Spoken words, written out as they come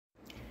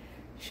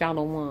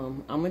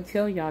Shalom. I'm going to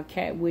tell y'all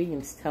Katt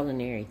Williams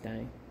telling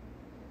everything.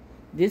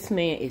 This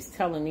man is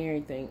telling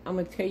everything. I'm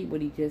going to tell you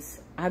what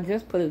I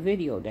just put a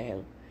video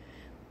down.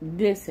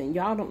 Listen,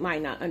 y'all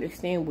might not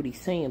understand what he's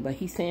saying, but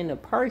he's saying the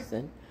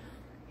person,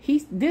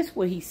 this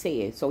what he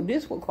said. So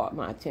this what caught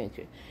my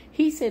attention.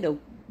 He said, if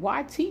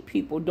YT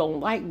people don't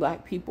like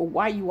black people,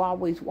 why you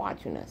always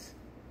watching us?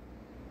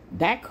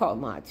 That caught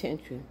my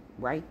attention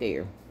right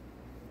there.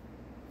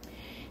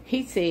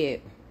 He said,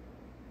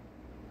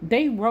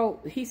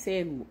 he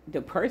said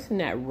the person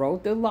that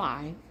wrote the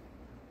lie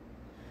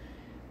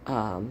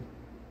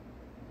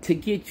to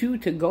get you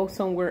to go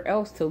somewhere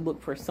else to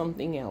look for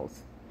something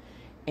else.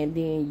 And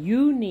then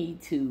you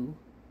need to,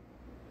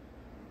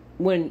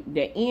 when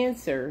the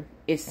answer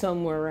is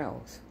somewhere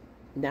else.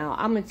 Now,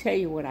 I'm going to tell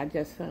you what I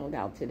just found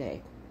out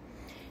today.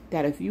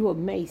 That if you a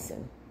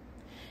Mason,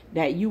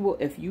 that you will,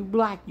 if you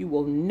black, you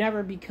will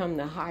never become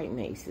the High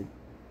Mason.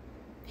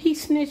 He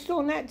snitched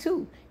on that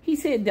too. He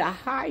said the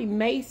High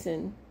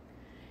Mason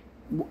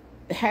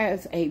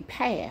has a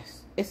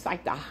pass. It's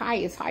like the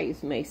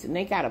highest Mason.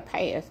 They got a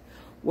pass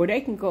where they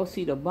can go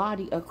see the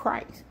body of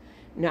Christ.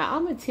 Now,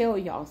 I'm going to tell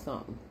y'all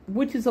something,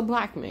 which is a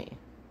black man.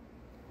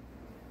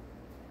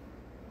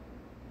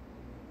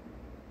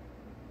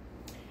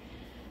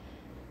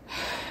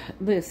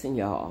 Listen,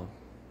 y'all.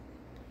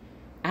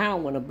 I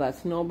don't want to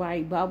bust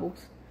nobody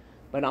bubbles,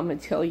 but I'm going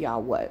to tell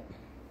y'all what.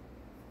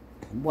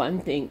 One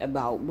thing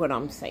about what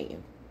I'm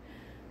saying.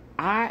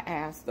 I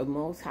asked the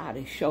Most High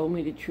to show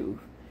me the truth.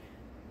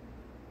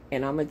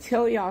 And I'm going to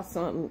tell y'all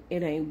something.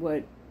 It ain't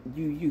what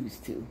you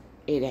used to.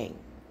 It ain't.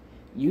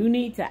 You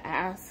need to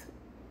ask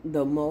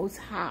the Most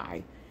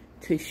High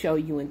to show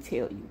you and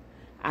tell you.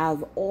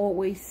 I've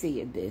always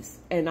said this,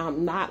 and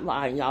I'm not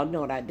lying. Y'all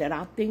know that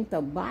I think the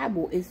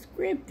Bible is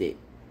scripted.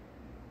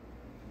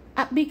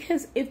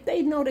 Because if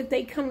they know that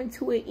they coming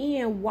to an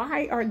end,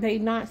 why are they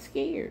not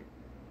scared?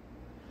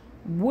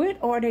 What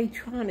are they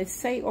trying to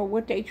say or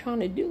what they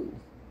trying to do?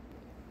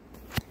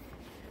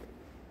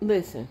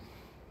 Listen.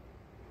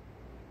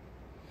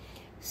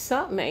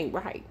 Something ain't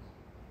right.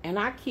 And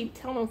I keep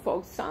telling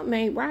folks, something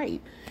ain't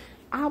right.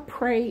 I'll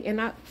pray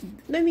and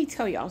let me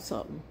tell y'all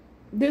something.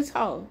 This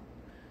whole,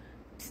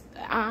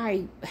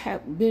 I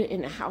have been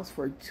in the house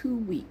for 2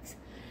 weeks.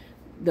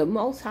 The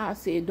Most High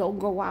said, don't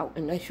go out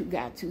unless you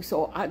got to.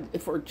 So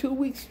for 2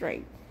 weeks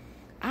straight,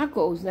 I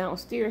goes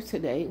downstairs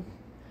today.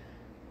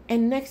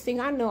 And next thing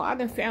I know, I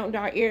done found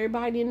out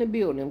everybody in the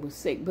building was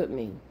sick but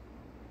me.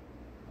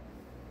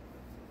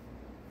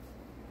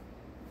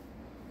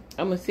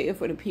 I'm going to say it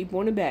for the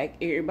people in the back.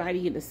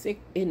 Everybody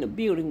in the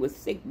building was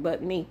sick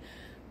but me.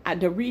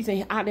 The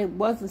reason I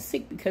wasn't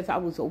sick because I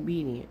was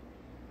obedient.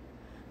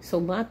 So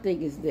my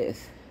thing is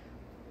this.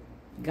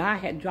 God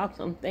had dropped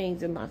some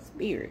things in my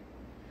spirit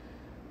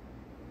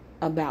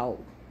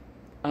about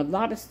a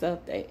lot of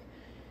stuff that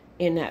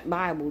in that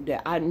Bible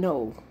that I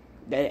know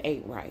that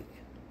ain't right.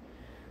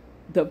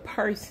 The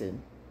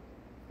person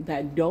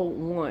that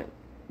don't want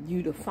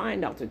you to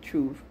find out the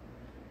truth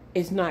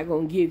is not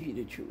going to give you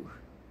the truth.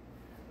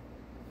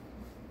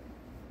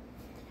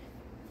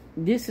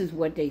 This is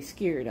what they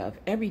scared of.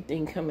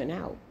 Everything coming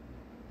out.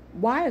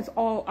 Why is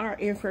all our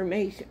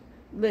information?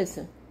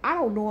 Listen, I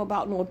don't know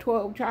about no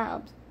 12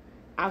 tribes.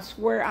 I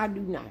swear I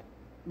do not.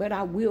 But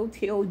I will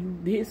tell you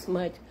this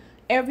much.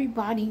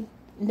 Everybody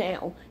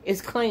now is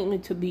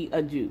claiming to be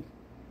a Jew.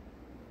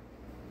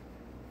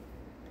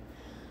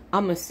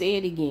 I'm going to say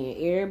it again.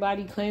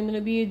 Everybody claiming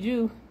to be a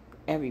Jew.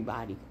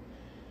 Everybody.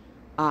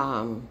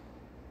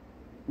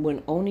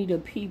 When only the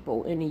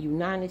people in the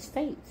United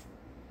States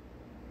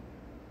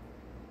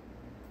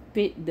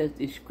fit the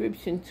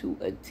description to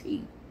a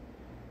T.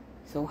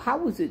 So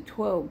how is it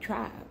 12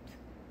 tribes?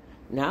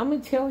 Now I'm going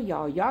to tell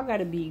y'all got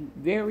to be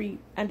very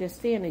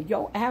understanding.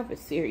 Your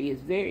adversary is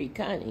very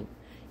cunning.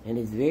 And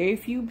it's very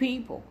few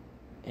people.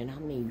 And I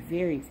mean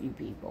very few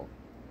people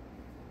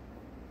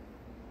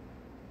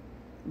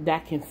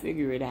that can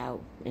figure it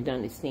out and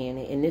understand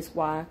it. And that's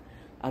why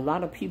a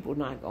lot of people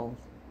not going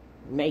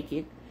to make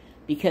it.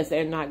 Because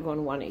they're not going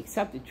to want to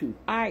accept the truth.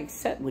 I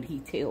accept what he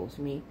tells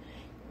me.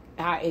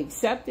 I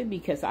accept it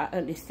because I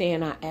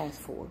understand I asked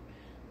for it.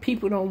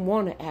 People don't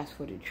want to ask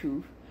for the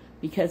truth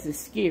because it's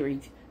scary.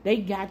 They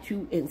got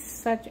you in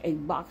such a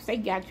box. They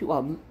got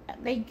you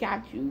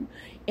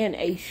in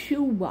a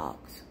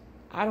shoebox.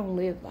 I don't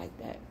live like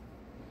that.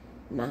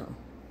 No.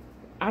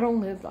 I don't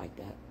live like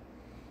that.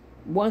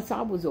 Once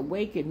I was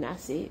awakened,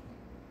 that's it.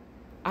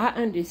 I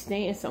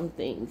understand some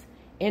things.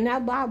 And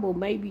that Bible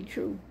may be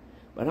true.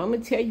 But I'm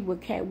going to tell you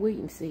what Katt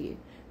Williams said.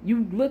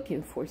 You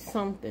looking for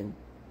something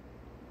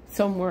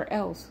somewhere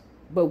else.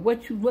 But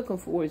what you looking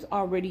for is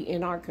already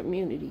in our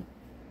community.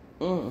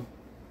 Let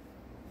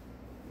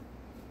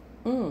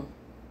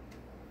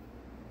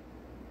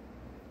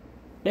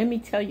me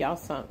tell y'all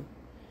something.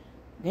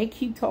 They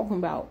keep talking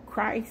about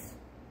Christ.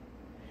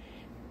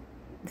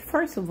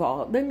 First of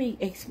all, let me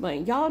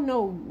explain. Y'all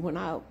know when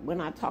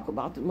I talk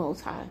about the Most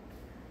High,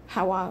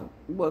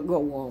 what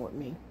go on with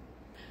me.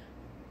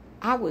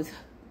 I was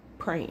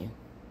praying.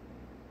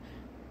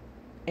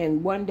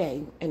 And one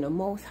day, and the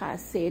Most High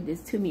said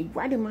this to me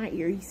right in my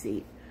ear. He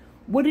said,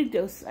 what it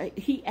does,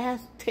 he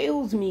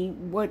tells me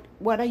what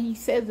he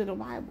says in the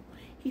Bible.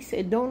 He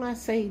said, don't I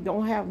say,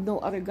 don't have no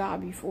other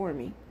God before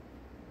me?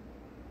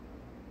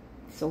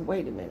 So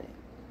wait a minute.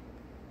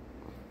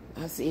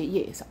 I said,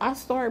 yes. I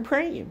started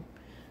praying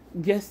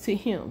just to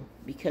him,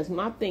 because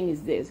my thing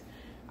is this.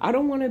 I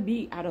don't want to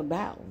be out of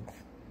bounds.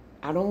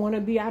 I don't want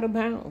to be out of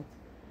bounds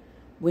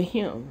with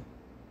him.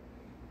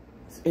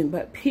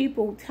 But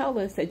people tell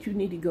us that you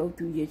need to go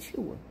through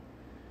Yeshua.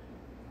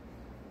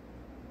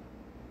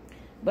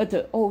 But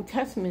the Old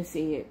Testament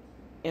said,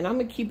 and I'm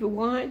going to keep it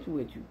 100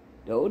 with you.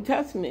 The Old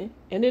Testament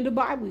and in the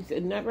Bible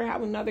said, never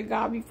have another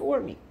God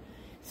before me.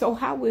 So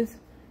how is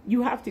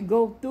you have to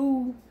go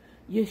through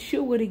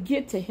Yeshua to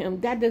get to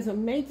him? That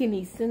doesn't make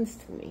any sense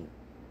to me.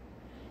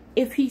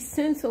 If he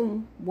sends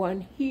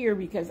someone here,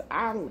 because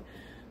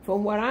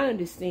from what I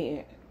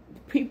understand,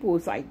 people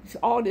is like,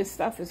 all this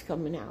stuff is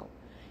coming out.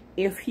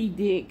 If he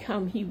did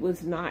come, he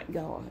was not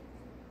God.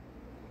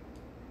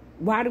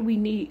 Why do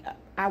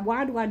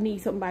I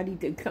need somebody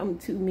to come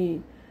to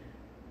me?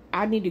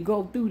 I need to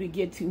go through to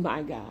get to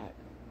my God.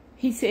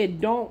 He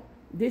said,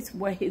 this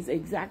was his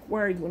exact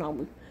words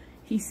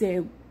he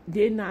said,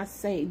 did not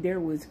say there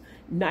was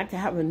not to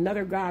have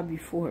another God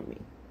before me.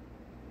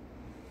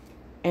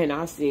 And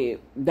I said,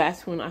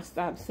 that's when I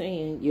stopped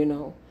saying,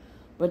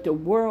 but the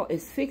world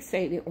is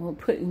fixated on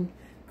putting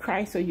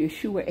Christ or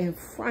Yeshua in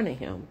front of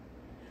him.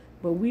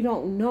 But we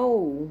don't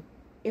know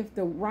if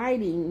the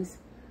writings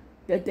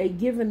that they've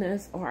given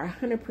us are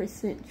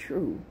 100%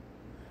 true.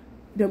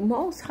 The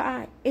Most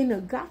High, in the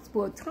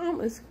Gospel of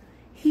Thomas,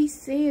 he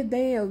said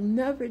they'll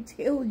never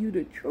tell you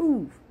the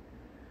truth.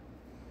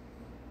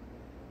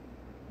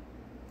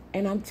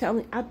 And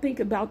I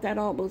think about that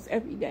almost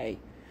every day.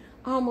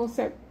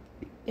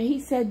 He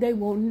said they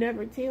will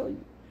never tell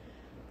you.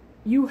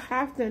 You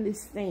have to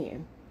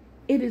understand,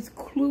 it is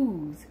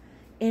clues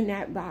in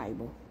that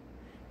Bible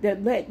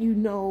that let you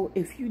know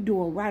if you're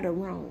doing right or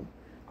wrong.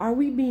 Are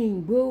we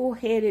being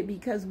bullheaded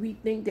because we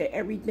think that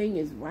everything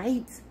is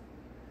right?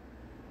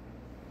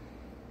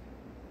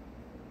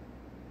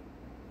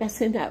 That's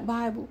in that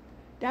Bible.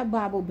 That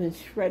Bible been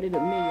shredded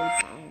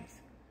 1,000,000 times.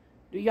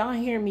 Do y'all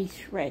hear me?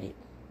 Shredded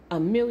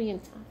 1,000,000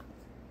 times.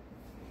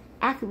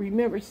 I can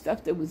remember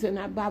stuff that was in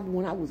that Bible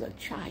when I was a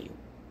child.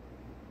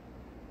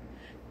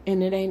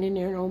 And it ain't in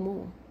there no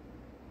more.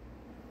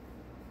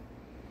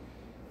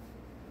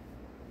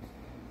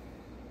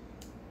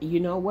 You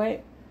know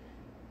what?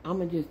 I'm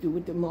going to just do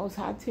what the Most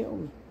High tell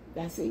me.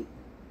 That's it.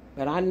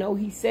 But I know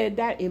he said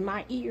that in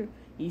my ear.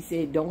 He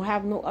said, don't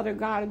have no other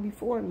God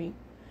before me.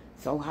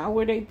 So how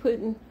were they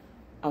putting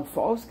a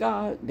false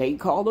God? They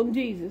called him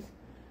Jesus.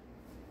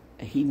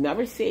 He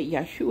never said,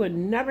 Yeshua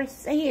never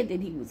said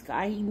that he was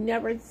God. He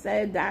never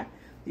said that.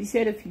 He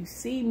said, if you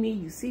see me,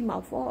 you see my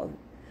Father.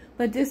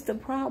 But this is the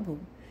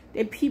problem,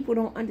 that people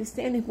don't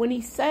understand it. When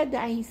he said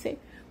that, he said,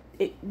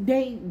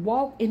 they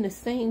walk in the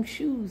same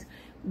shoes.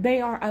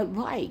 They are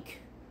alike.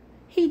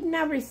 He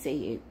never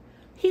said.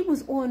 He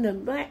was on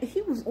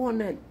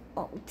the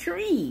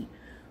tree,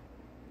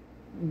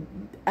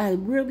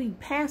 really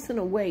passing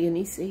away, and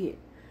he said,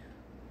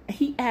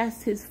 he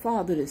asked his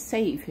Father to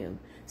save him.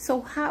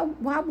 So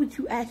why would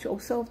you ask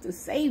yourself to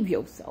save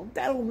yourself?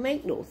 That don't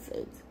make no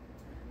sense.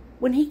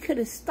 When he could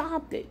have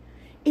stopped it.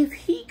 If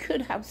he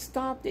could have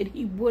stopped it,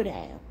 he would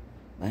have.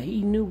 But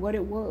he knew what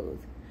it was.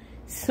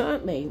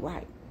 Something ain't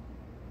right.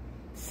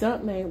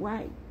 Something ain't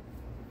right.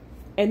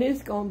 And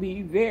it's going to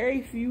be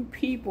very few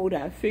people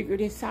that figure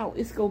this out.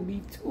 It's going to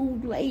be too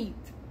late.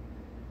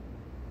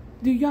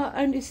 Do y'all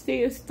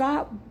understand?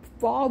 Stop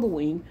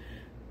following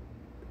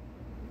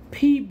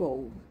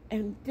people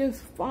and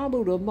just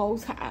follow the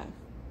Most High.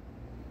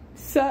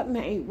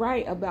 Something ain't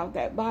right about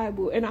that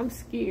Bible. And I'm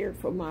scared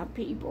for my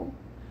people.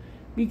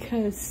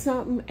 Because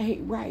something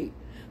ain't right.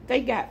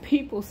 They got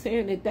people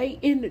saying that they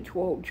in the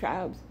 12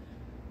 tribes.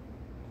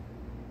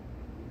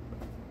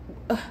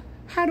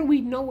 How do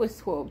we know it's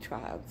 12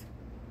 tribes?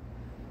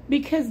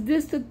 Because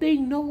this the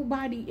thing,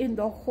 nobody in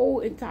the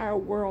whole entire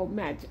world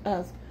match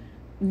us.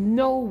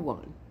 No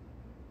one.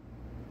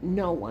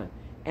 No one.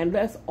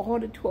 Unless all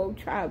the 12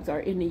 tribes are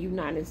in the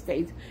United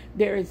States,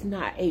 there is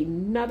not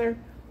another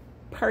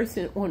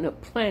person on the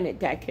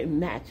planet that can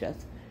match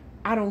us.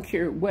 I don't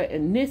care what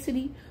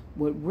ethnicity,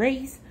 what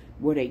race,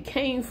 where they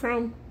came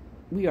from.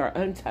 We are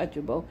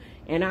untouchable.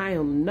 And I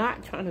am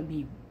not trying to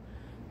be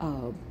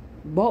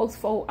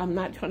boastful. I'm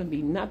not trying to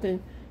be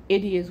nothing.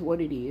 It is what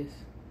it is.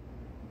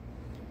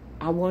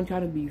 I want y'all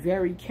to be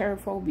very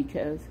careful,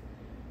 because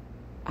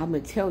I'm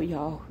going to tell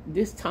y'all,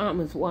 this time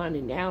is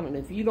winding down. And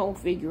if you don't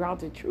figure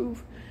out the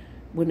truth,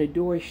 when the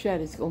door is shut,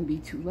 it's going to be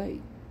too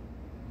late.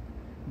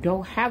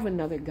 Don't have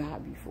another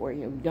God before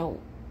him.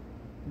 Don't.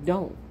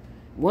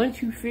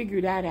 Once you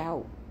figure that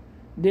out,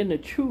 then the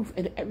truth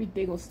and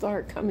everything will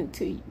start coming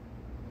to you.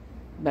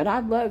 But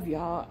I love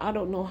y'all. I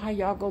don't know how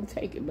y'all going to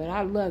take it, but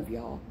I love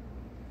y'all.